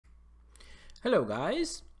Hello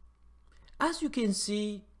guys, as you can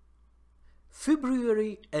see,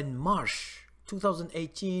 February and March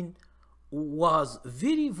 2018 was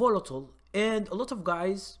very volatile, and a lot of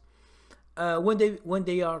guys when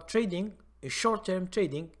they are trading short-term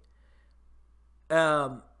trading,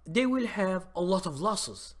 they will have a lot of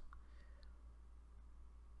losses.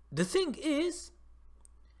 The thing is,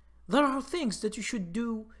 there are things that you should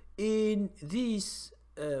do in these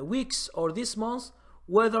weeks or this month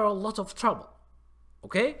where there are a lot of trouble.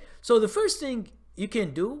 Okay, so the first thing you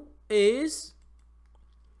can do is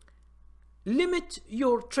limit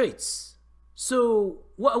your trades. So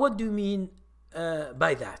what do you mean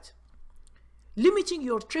by that? Limiting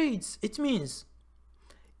your trades, it means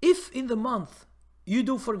if in the month you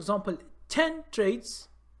do, for example, 10 trades,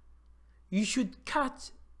 you should cut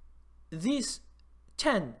these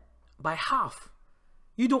 10 by half.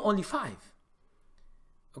 You do only 5.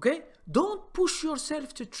 Okay, don't push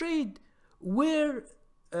yourself to trade where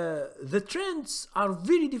the trends are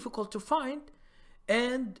very difficult to find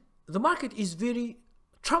and the market is very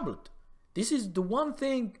troubled. This is the one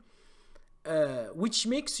thing which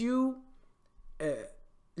makes you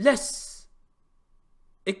less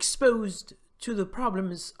exposed to the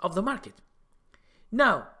problems of the market.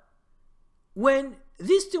 Now, when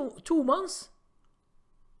these two months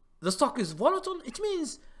the stock is volatile, it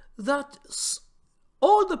means that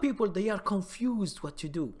all the people, they are confused what to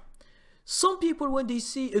do. Some people, when they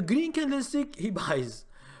see a green candlestick, he buys.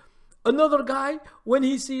 Another guy, when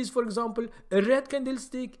he sees, for example, a red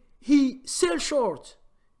candlestick, he sells short.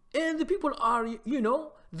 And the people are,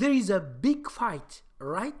 there is a big fight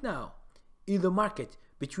right now in the market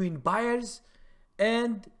between buyers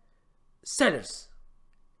and sellers.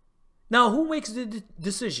 Now, who makes the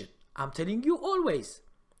decision? I'm telling you always.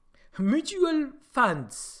 Mutual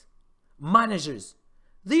funds managers,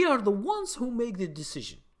 they are the ones who make the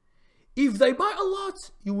decision. If they buy a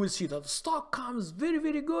lot, you will see that the stock comes very,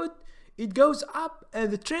 very good. It goes up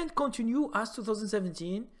and the trend continues as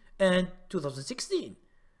 2017 and 2016.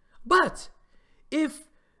 But if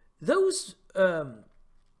those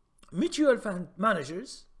mutual fund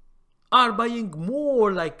managers are buying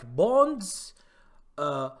more like bonds,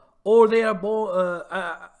 or they are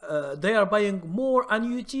buying more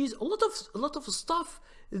annuities, a lot of stuff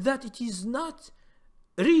that it is not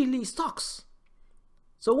really stocks.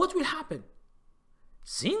 So what will happen?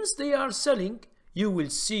 Since they are selling, you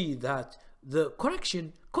will see that the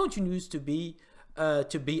correction continues to be a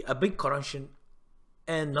big correction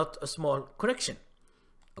and not a small correction.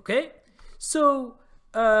 Okay, so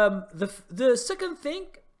the second thing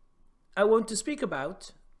I want to speak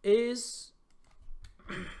about is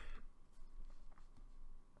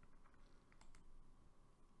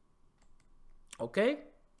okay.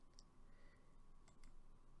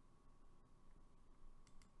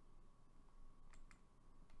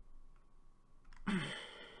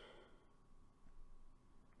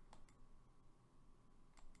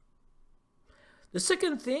 The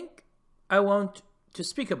second thing I want to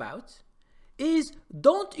speak about is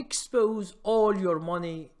don't expose all your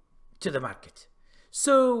money to the market.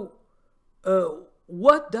 So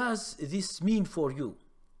what does this mean for you?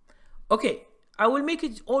 Okay, I will make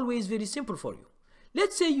it always very simple for you.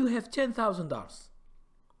 Let's say you have $10,000.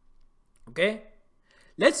 Okay,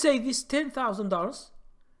 let's say this $10,000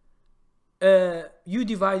 you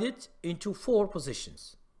divide it into 4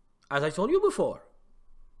 positions. As I told you before,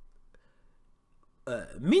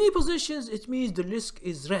 many positions, it means the risk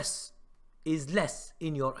is less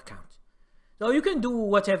in your account. Now you can do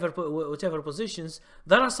whatever positions.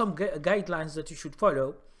 There are some guidelines that you should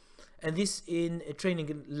follow, and this in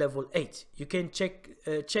training level 8. You can check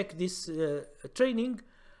this training.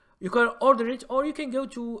 You can order it, or you can go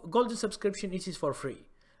to golden subscription. It is for free.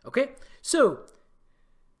 Okay, so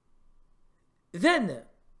then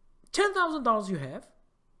 $10,000 you have.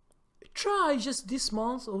 Try just this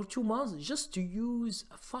month or 2 months just to use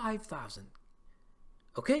 5,000.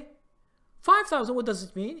 Okay, 5,000. What does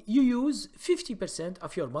it mean? You use 50%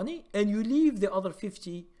 of your money and you leave the other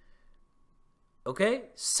 50, okay,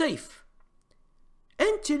 safe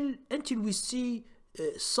until we see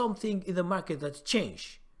something in the market that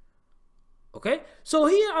change. Okay, so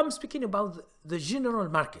here I'm speaking about the general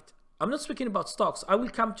market. I'm not speaking about stocks. I will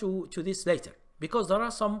come to this later, because there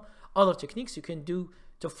are some other techniques you can do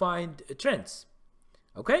to find trends.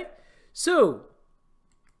 Okay, so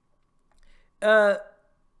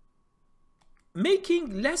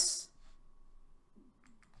making less.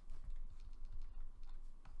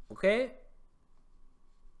 Okay,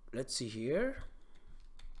 let's see here.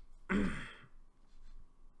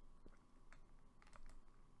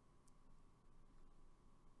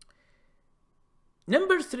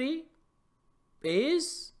 Number 3,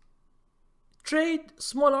 is trade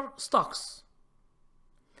smaller stocks.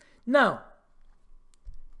 Now,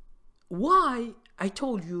 why I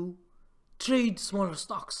told you trade smaller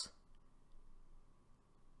stocks?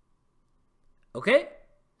 Okay,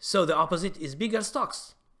 so the opposite is bigger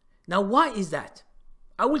stocks. Now, why is that?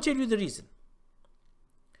 I will tell you the reason.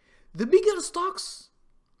 The bigger stocks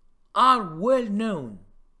are well known.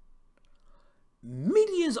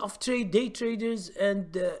 Millions of day traders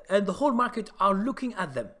and the whole market are looking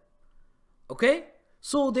at them. Okay,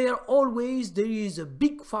 so there is a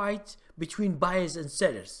big fight between buyers and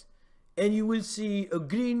sellers, and you will see a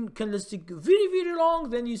green candlestick very long,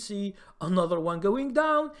 then you see another one going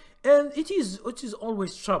down, and it is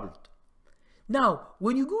always troubled. Now,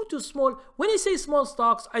 when you go to when I say small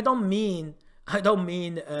stocks, I don't mean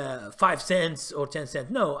 5 cents or 10 cents.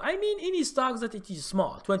 No, I mean any stocks that it is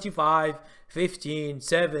small, 25, 15,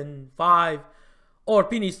 7, 5, or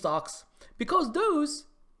penny stocks, because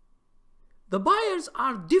the buyers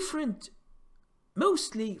are different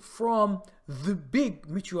mostly from the big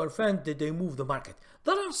mutual fund that they move the market.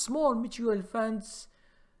 There are small mutual funds,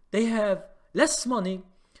 they have less money,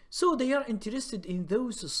 so they are interested in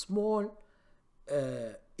those small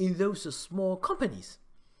companies.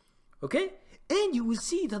 Okay, and you will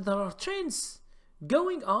see that there are trends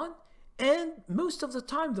going on, and most of the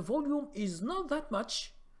time the volume is not that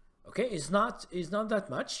much. Okay, is not that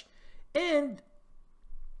much, and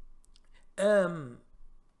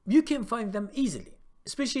you can find them easily,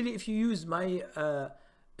 especially if you use my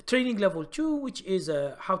training level 2, which is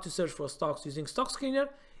how to search for stocks using stock screener.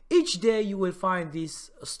 Each day you will find these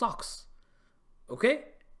stocks, okay,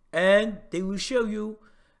 and they will show you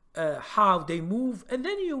how they move, and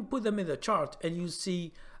then you put them in the chart and you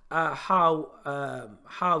see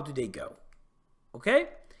how do they go. Okay,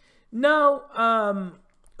 now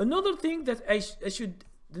another thing that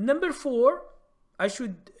the number 4 I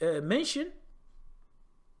should mention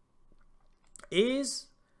is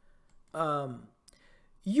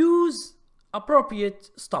use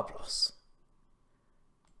appropriate stop loss.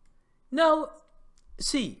 Now,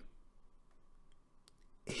 see,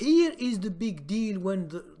 here is the big deal when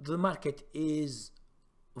the market is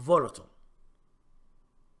volatile.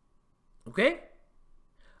 Okay?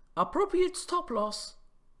 Appropriate stop loss.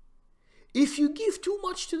 If you give too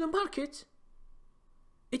much to the market,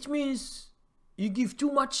 it means you give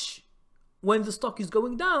too much when the stock is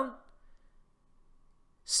going down.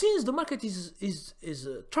 Since the market is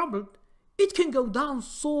troubled, it can go down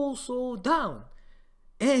so down,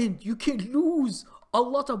 and you can lose a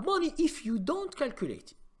lot of money if you don't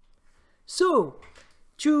calculate it. So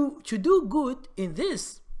to do good in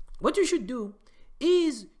this, what you should do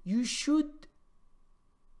is you should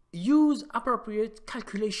use appropriate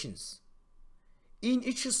calculations in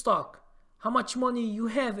each stock. How much money you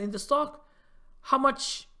have in the stock, how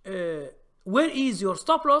much where is your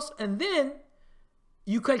stop loss, and then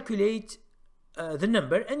you calculate the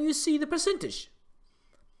number and you see the percentage.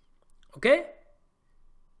 Okay,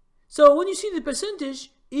 so when you see the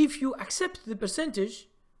percentage, if you accept the percentage,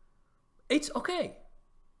 it's okay.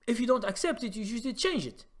 If you don't accept it, you should change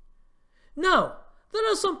it. Now,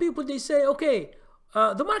 there are some people, they say, okay,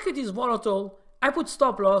 the market is volatile, I put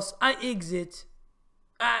stop loss, I exit,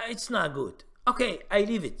 it's not good. Okay, I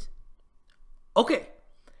leave it. Okay,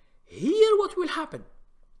 here what will happen?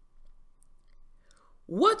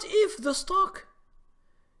 What if the stock,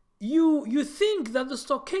 you think that the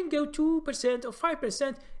stock can go 2% or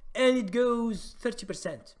 5% and it goes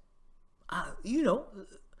 30%? You know,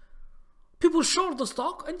 people short the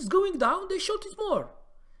stock and it's going down, they short it more.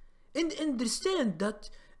 And understand that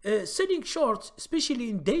selling shorts, especially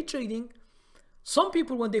in day trading, some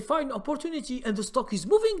people, when they find opportunity and the stock is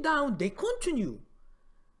moving down, they continue.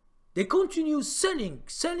 They continue selling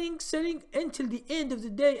until the end of the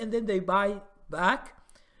day, and then they buy back.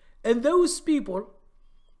 And those people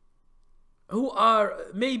who are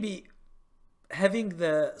maybe having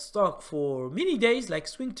the stock for many days, like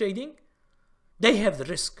swing trading, they have the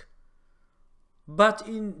risk. But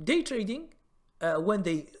in day trading, when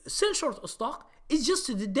they sell short a stock, it's just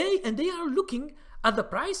the day, and they are looking at the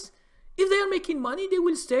price. If they are making money, they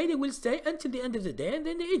will stay until the end of the day, and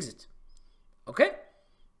then they exit. Okay?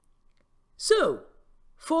 So,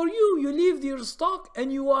 for you, you leave your stock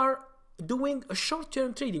and you are doing a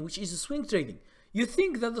short-term trading, which is a swing trading. You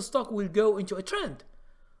think that the stock will go into a trend,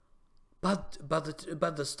 but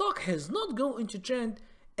the stock has not gone into trend,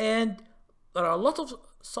 and there are a lot of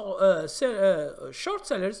short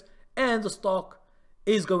sellers, and the stock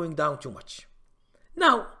is going down too much.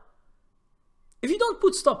 Now, if you don't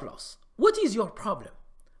put stop loss, what is your problem?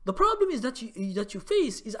 The problem is that you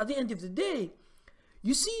face is, at the end of the day,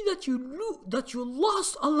 you see that you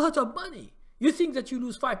lost a lot of money. You think that you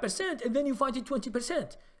lose 5%, and then you find it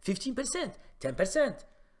 20%, 15%, 10%,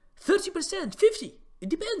 30%, 50%. It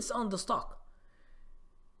depends on the stock.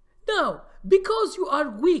 Now, because you are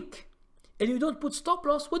weak and you don't put stop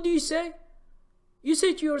loss, what do you say? You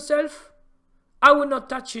say to yourself, I will not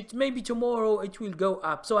touch it. Maybe tomorrow it will go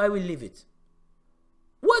up, so I will leave it.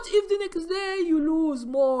 What if the next day you lose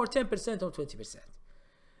more, 10% or 20%?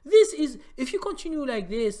 This is, if you continue like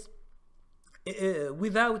this,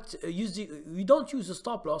 without using, you don't use a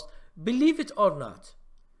stop loss, believe it or not,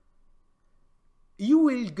 you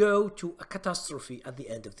will go to a catastrophe at the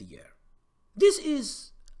end of the year. This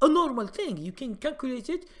is a normal thing. You can calculate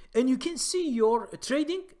it, and you can see your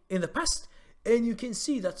trading in the past, and you can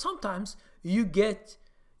see that sometimes you get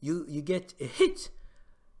a hit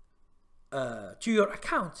to your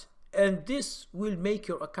account, and this will make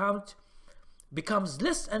your account becomes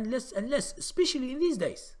less and less and less, especially in these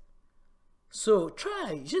days. So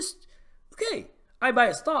try, just, okay, I buy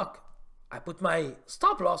a stock, I put my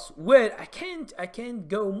stop loss where I can't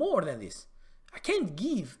go more than this. I can't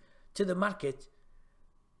give to the market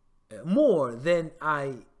more than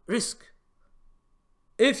I risk.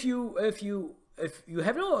 If you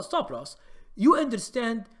have no stop loss, you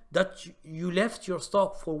understand that you left your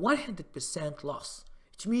stock for 100% loss.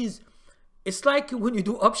 It means it's like when you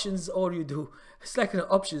do options, or it's like an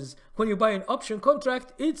options. When you buy an option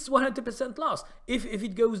contract, it's 100% loss. If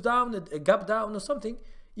it goes down, a gap down or something,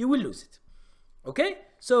 you will lose it. Okay,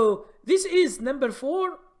 so this is number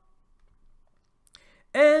 4.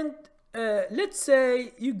 And let's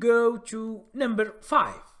say you go to number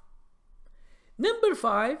 5. Number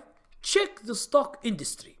 5, check the stock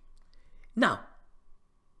industry. Now,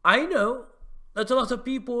 I know that a lot of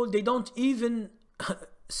people, they don't even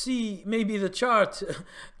see maybe the chart.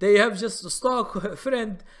 They have just a stock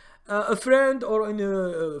friend, or in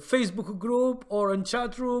a Facebook group or in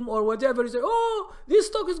chat room or whatever. You say, oh, this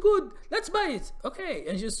stock is good, let's buy it. Okay,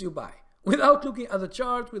 and just you buy without looking at the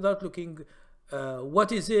chart, without looking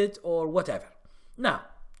what is it or whatever. Now,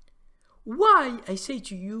 why I say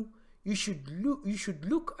to you, you should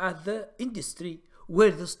look at the industry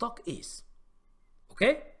where the stock is.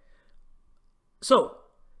 Okay, so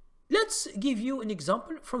let's give you an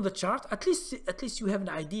example from the chart. At least you have an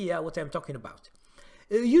idea what I'm talking about.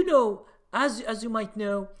 You know, as you might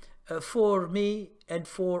know, for me and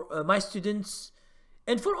for my students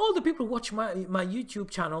and for all the people who watch my YouTube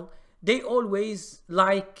channel, they always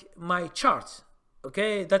like my chart.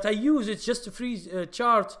 Okay, that I use, it's just a free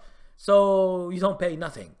chart, so you don't pay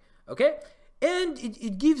nothing. Okay, and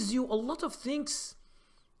it gives you a lot of things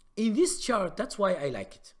in this chart. That's why I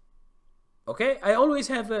like it. Okay, I always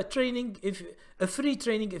have a training, a free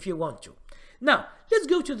training if you want to. Now, let's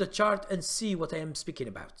go to the chart and see what I am speaking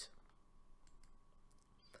about.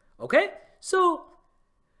 Okay, so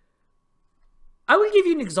I will give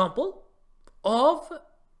you an example of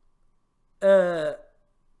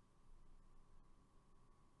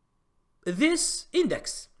this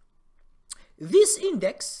index. This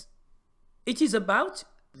index, it is about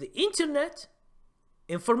the internet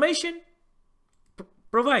information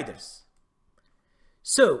providers.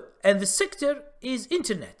 So, and the sector is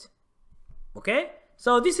internet. Okay,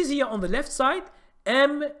 so this is here on the left side.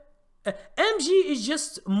 MG is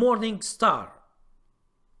just Morning Star.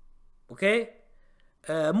 Okay,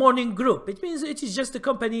 Morning Group. It means it is just a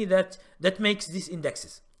company that makes these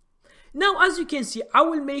indexes. Now, as you can see, I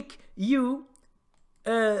will make you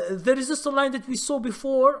the resistance line that we saw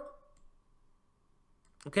before.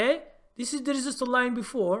 Okay, this is the resistance line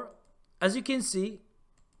before, as you can see,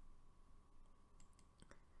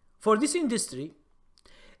 for this industry.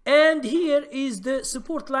 And here is the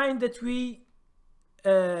support line that we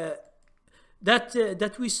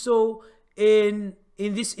that we saw in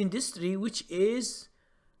this industry, which is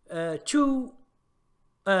 9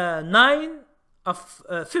 of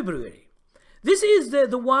February. This is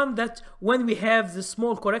the one that when we have the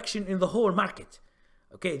small correction in the whole market.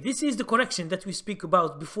 Okay, this is the correction that we speak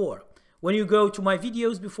about before. When you go to my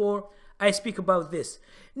videos before, I speak about this.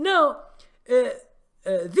 Now,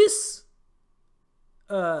 this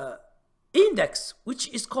index, which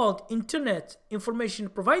is called Internet Information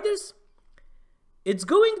Providers, it's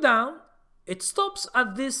going down. It stops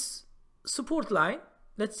at this support line.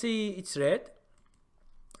 Let's see, it's red.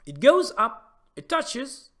 It goes up, it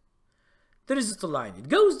touches the resistance line. It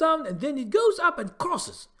goes down, and then it goes up and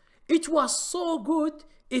crosses. It was so good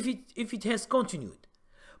if it has continued.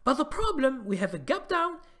 But the problem, we have a gap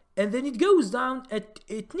down, and then it goes down,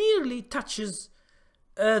 it nearly touches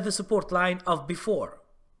the support line of before,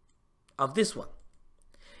 of this one.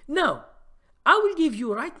 Now, I will give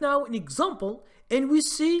you right now an example and we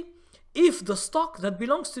see if the stock that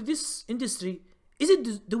belongs to this industry, is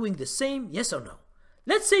it doing the same, yes or no.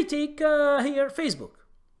 Let's say take here Facebook.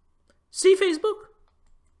 See Facebook?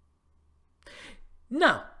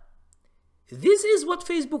 Now, this is what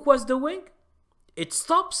Facebook was doing. It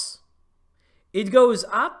stops, it goes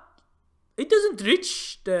up, it doesn't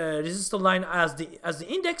reach the resistance line as the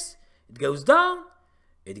index, it goes down,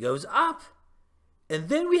 it goes up, and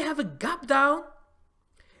then we have a gap down,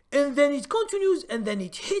 and then it continues, and then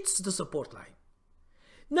it hits the support line.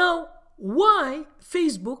 Now, why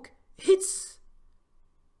Facebook hits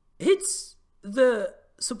the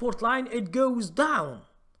support line, it goes down?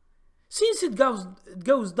 Since it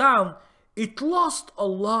goes down, it lost a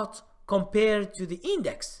lot compared to the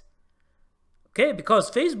index. Okay,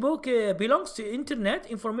 because Facebook belongs to Internet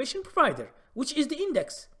Information Provider, which is the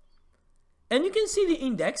index. And you can see the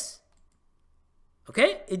index,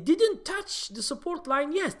 okay, it didn't touch the support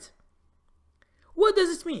line yet. What does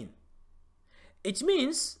it mean? It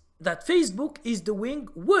means that Facebook is doing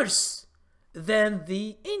worse than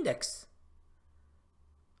the index.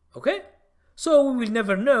 Okay? So we will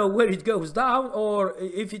never know where it goes down or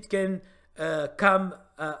if it can come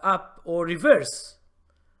up or reverse.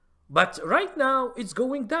 But right now it's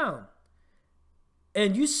going down.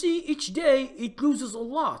 And you see each day it loses a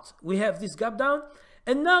lot. We have this gap down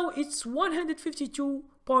and now it's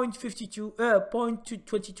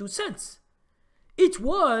 152.22 cents. It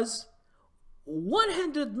was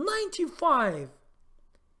 195.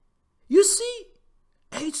 You see,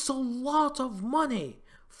 it's a lot of money.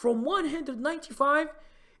 From 195,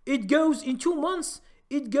 it goes in 2 months,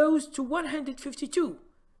 it goes to 152.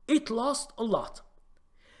 It lost a lot.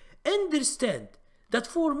 Understand that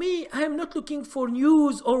for me, I am not looking for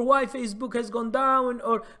news or why Facebook has gone down,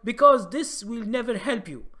 or because this will never help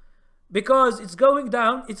you. Because it's going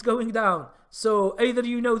down, it's going down. So either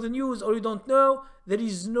you know the news or you don't know, there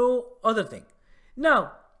is no other thing.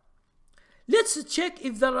 Now, let's check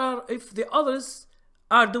if the others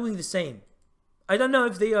are doing the same. I don't know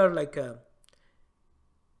if they are like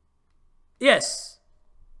yes.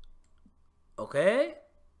 Okay.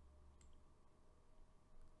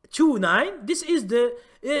 2.9. This is the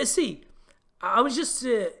see. I will just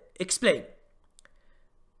explain.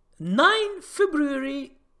 9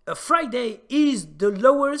 February Friday is the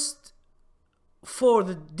lowest for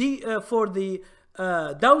the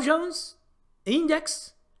Dow Jones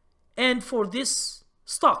index and for this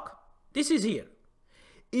stock. This is here.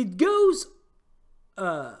 It goes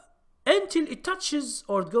until it touches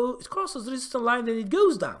or it crosses the resistance line, then it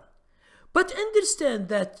goes down. But understand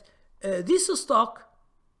that this stock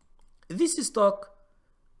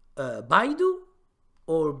Baidu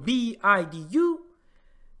or BIDU,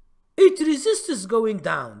 it resists going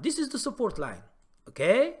down. This is the support line.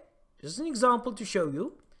 Okay, just an example to show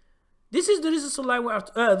you. This is the resistance line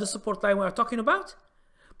the support line we are talking about.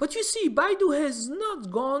 But you see, Baidu has not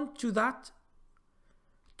gone to that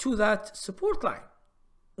support line.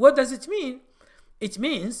 What does it mean? It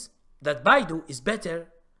means that Baidu is better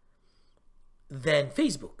than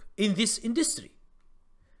Facebook in this industry.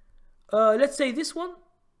 Let's say this one.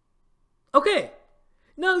 Okay,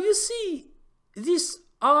 now you see this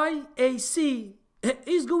IAC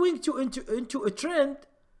is going into a trend,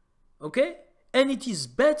 okay, and it is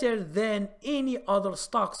better than any other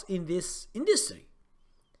stocks in this industry.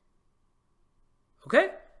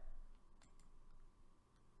 Okay,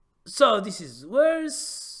 so this is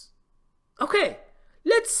worse. Okay,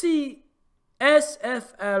 let's see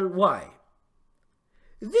SFLY.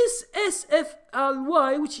 This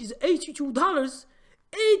SFLY, which is $82,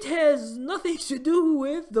 it has nothing to do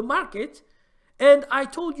with the market. And I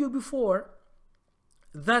told you before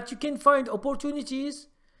that you can find opportunities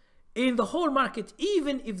in the whole market,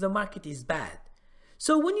 even if the market is bad.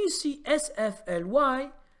 So when you see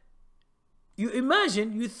SFLY,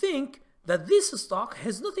 you think that this stock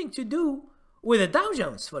has nothing to do with the Dow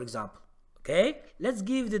Jones, for example. Okay, let's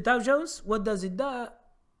give the Dow Jones. What does it do?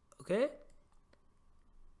 Okay.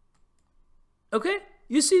 Okay,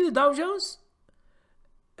 you see the Dow Jones?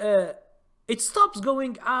 It stops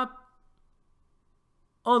going up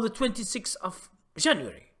on the 26th of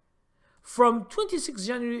January. From 26th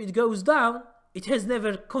January, it goes down. It has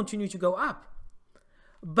never continued to go up.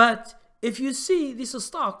 But if you see this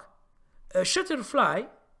stock, Shutterfly,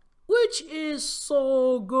 which is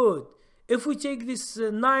so good. If we take this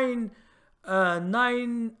 9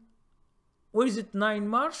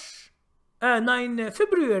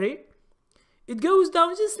 February, it goes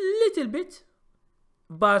down just a little bit,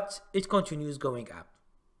 but it continues going up.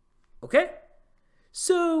 Okay?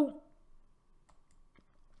 So,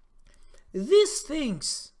 these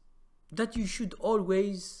things that you should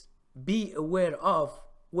always be aware of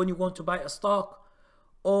when you want to buy a stock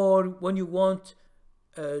or when you want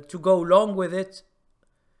to go long with it.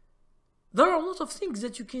 There are a lot of things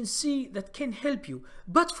that you can see that can help you.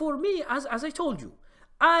 But for me, as I told you,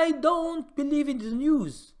 I don't believe in the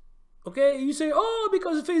news. Okay, you say, oh,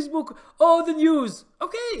 because Facebook, oh, the news.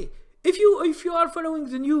 Okay, if you are following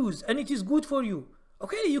the news and it is good for you,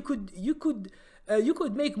 okay, you could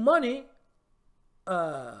make money.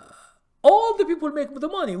 All the people make the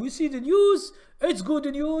money. We see the news, it's good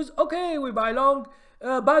news. Okay, we buy long.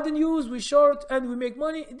 Bad news, we short, and we make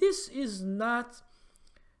money. This is not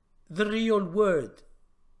the real world.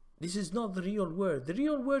 This is not the real world. The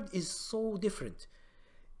real world is so different.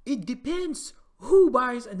 It depends who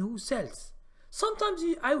buys and who sells. Sometimes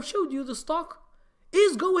I showed you the stock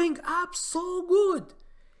is going up so good.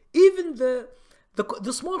 Even the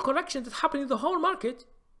small correction that happened in the whole market,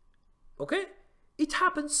 okay, it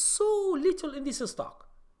happens so little in this stock.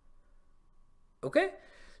 Okay,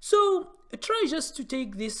 so try just to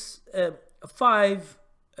take this 5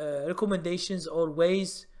 recommendations or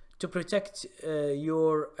ways to protect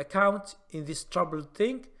your account in this troubled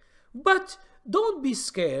thing. But don't be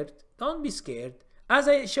scared. Don't be scared. As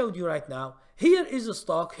I showed you right now, here is a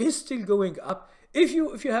stock. It's still going up. If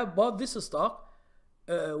you have bought this stock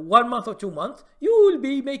 1 month or 2 months, you will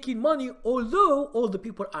be making money. Although all the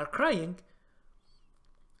people are crying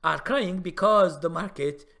because the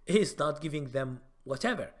market is not giving them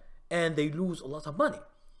whatever, and they lose a lot of money.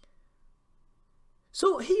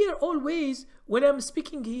 So here always, when I'm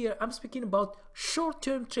speaking here, I'm speaking about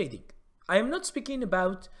short-term trading. I am not speaking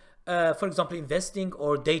about, for example, investing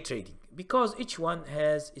or day trading, because each one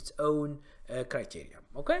has its own criteria.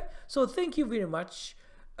 Okay, so thank you very much.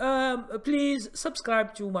 Please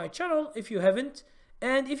subscribe to my channel if you haven't,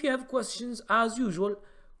 and if you have questions, as usual,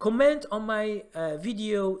 comment on my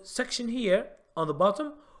video section here on the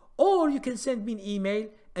bottom, or you can send me an email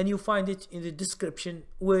and you find it in the description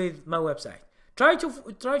with my website. Try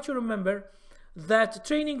to remember that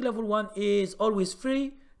training level 1 is always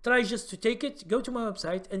free. Try just to take it. Go to my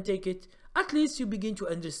website and take it. At least you begin to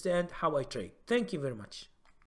understand how I trade. Thank you very much.